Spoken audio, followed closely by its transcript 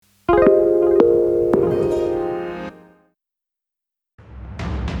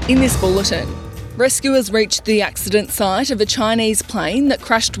In this bulletin, rescuers reached the accident site of a Chinese plane that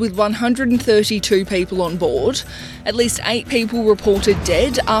crashed with 132 people on board. At least 8 people reported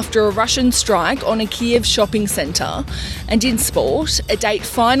dead after a Russian strike on a Kiev shopping centre. And in sport, a date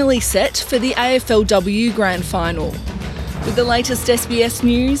finally set for the AFLW Grand Final. With the latest SBS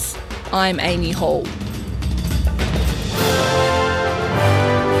news, I'm Amy Hall.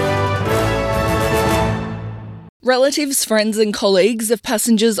 Relatives, friends and colleagues of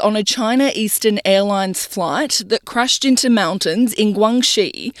passengers on a China Eastern Airlines flight that crashed into mountains in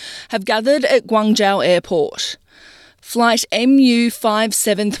Guangxi have gathered at Guangzhou Airport. Flight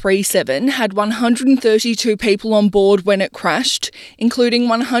MU5737 had 132 people on board when it crashed, including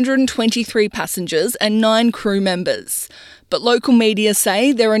 123 passengers and 9 crew members. But local media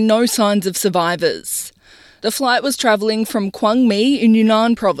say there are no signs of survivors. The flight was travelling from Guangmi in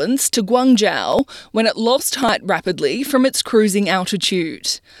Yunnan province to Guangzhou when it lost height rapidly from its cruising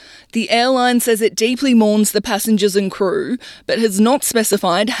altitude. The airline says it deeply mourns the passengers and crew, but has not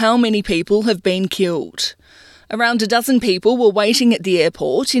specified how many people have been killed. Around a dozen people were waiting at the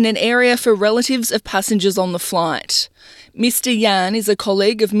airport in an area for relatives of passengers on the flight. Mr. Yan is a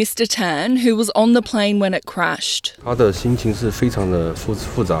colleague of Mr. Tan, who was on the plane when it crashed. 他的心情是非常的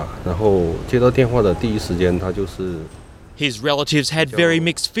复杂，然后接到电话的第一时间，他就是 His relatives had very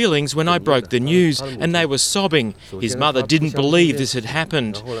mixed feelings when I broke the news, and they were sobbing. His mother didn't believe this had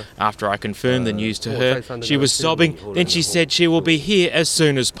happened. After I confirmed the news to her, she was sobbing. Then she said she will be here as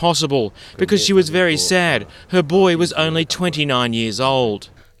soon as possible, because she was very sad. Her boy was only 29 years old.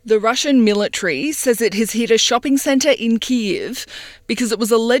 The Russian military says it has hit a shopping centre in Kiev because it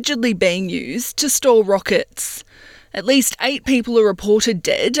was allegedly being used to store rockets. At least 8 people are reported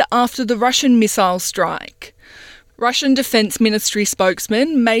dead after the Russian missile strike. Russian Defence Ministry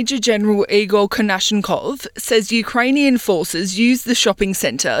spokesman Major General Igor Konashenkov says Ukrainian forces used the shopping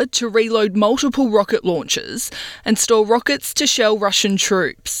centre to reload multiple rocket launchers and store rockets to shell Russian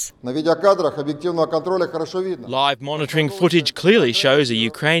troops. Live monitoring footage clearly shows a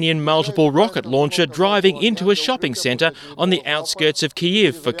Ukrainian multiple rocket launcher driving into a shopping centre on the outskirts of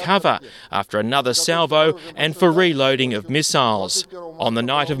Kyiv for cover, after another salvo and for reloading of missiles. On the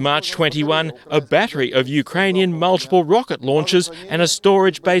night of March 21, a battery of Ukrainian multiple rocket launchers and a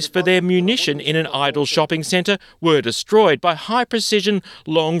storage base for their munition in an idle shopping centre were destroyed by high-precision,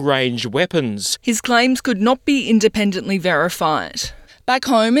 long-range weapons. His claims could not be independently verified. Back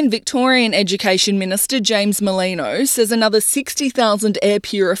home, and Victorian Education Minister James Merlino says another 60,000 air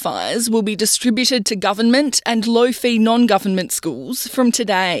purifiers will be distributed to government and low-fee non-government schools from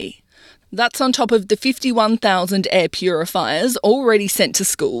today. That's on top of the 51,000 air purifiers already sent to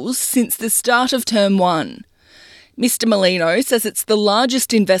schools since the start of Term 1. Mr. Merlino says it's the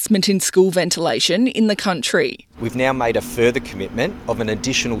largest investment in school ventilation in the country. We've now made a further commitment of an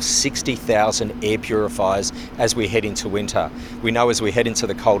additional 60,000 air purifiers as we head into winter. We know as we head into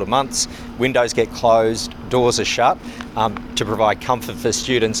the colder months, windows get closed, doors are shut to provide comfort for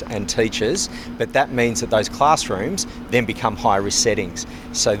students and teachers, but that means that those classrooms then become high-risk settings.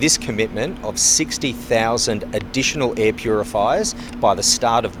 So this commitment of 60,000 additional air purifiers by the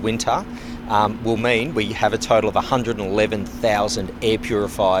start of winter will mean we have a total of 111,000 air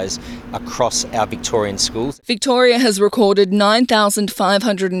purifiers across our Victorian schools. Victoria has recorded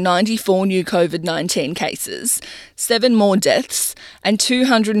 9,594 new COVID-19 cases, 7 more deaths and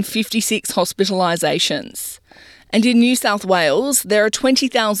 256 hospitalisations. And in New South Wales, there are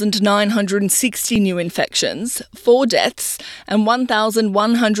 20,960 new infections, 4 deaths and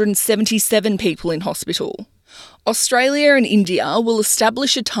 1,177 people in hospital. Australia and India will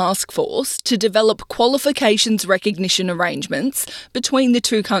establish a task force to develop qualifications recognition arrangements between the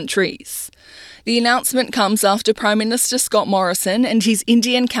two countries. The announcement comes after Prime Minister Scott Morrison and his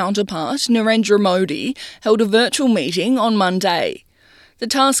Indian counterpart Narendra Modi held a virtual meeting on Monday. The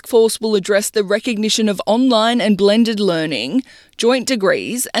task force will address the recognition of online and blended learning, joint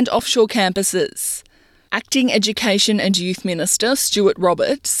degrees and offshore campuses. Acting Education and Youth Minister Stuart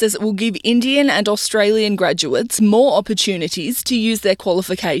Roberts says it will give Indian and Australian graduates more opportunities to use their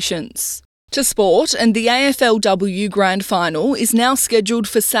qualifications. To sport, and the AFLW Grand Final is now scheduled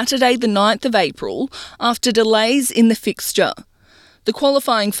for Saturday the 9th of April after delays in the fixture. The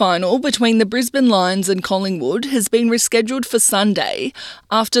qualifying final between the Brisbane Lions and Collingwood has been rescheduled for Sunday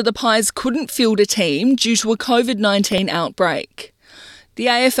after the Pies couldn't field a team due to a COVID-19 outbreak. The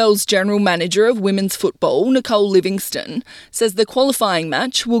AFL's General Manager of Women's Football, Nicole Livingston, says the qualifying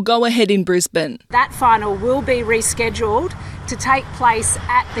match will go ahead in Brisbane. That final will be rescheduled to take place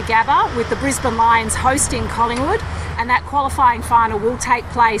at the Gabba, with the Brisbane Lions hosting Collingwood, and that qualifying final will take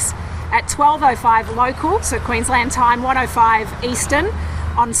place at 12:05 local, so Queensland time, 1:05 Eastern,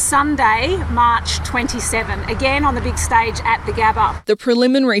 on Sunday, March 27, again on the big stage at the Gabba. The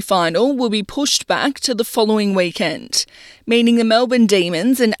preliminary final will be pushed back to the following weekend, meaning the Melbourne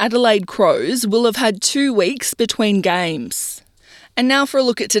Demons and Adelaide Crows will have had 2 weeks between games. And now for a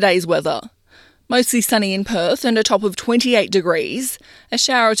look at today's weather. Mostly sunny in Perth and a top of 28 degrees, a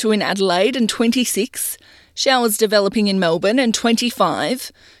shower or two in Adelaide and 26, showers developing in Melbourne and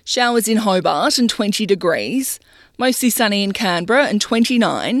 25, showers in Hobart and 20 degrees, mostly sunny in Canberra and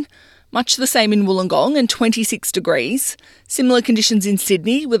 29, much the same in Wollongong and 26 degrees, similar conditions in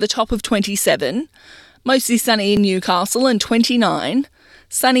Sydney with a top of 27, mostly sunny in Newcastle and 29,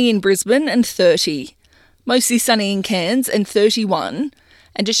 sunny in Brisbane and 30, mostly sunny in Cairns and 31,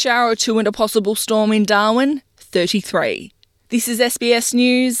 and a shower or two and a possible storm in Darwin, 33. This is SBS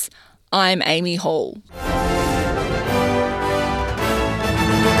News. I'm Amy Hall.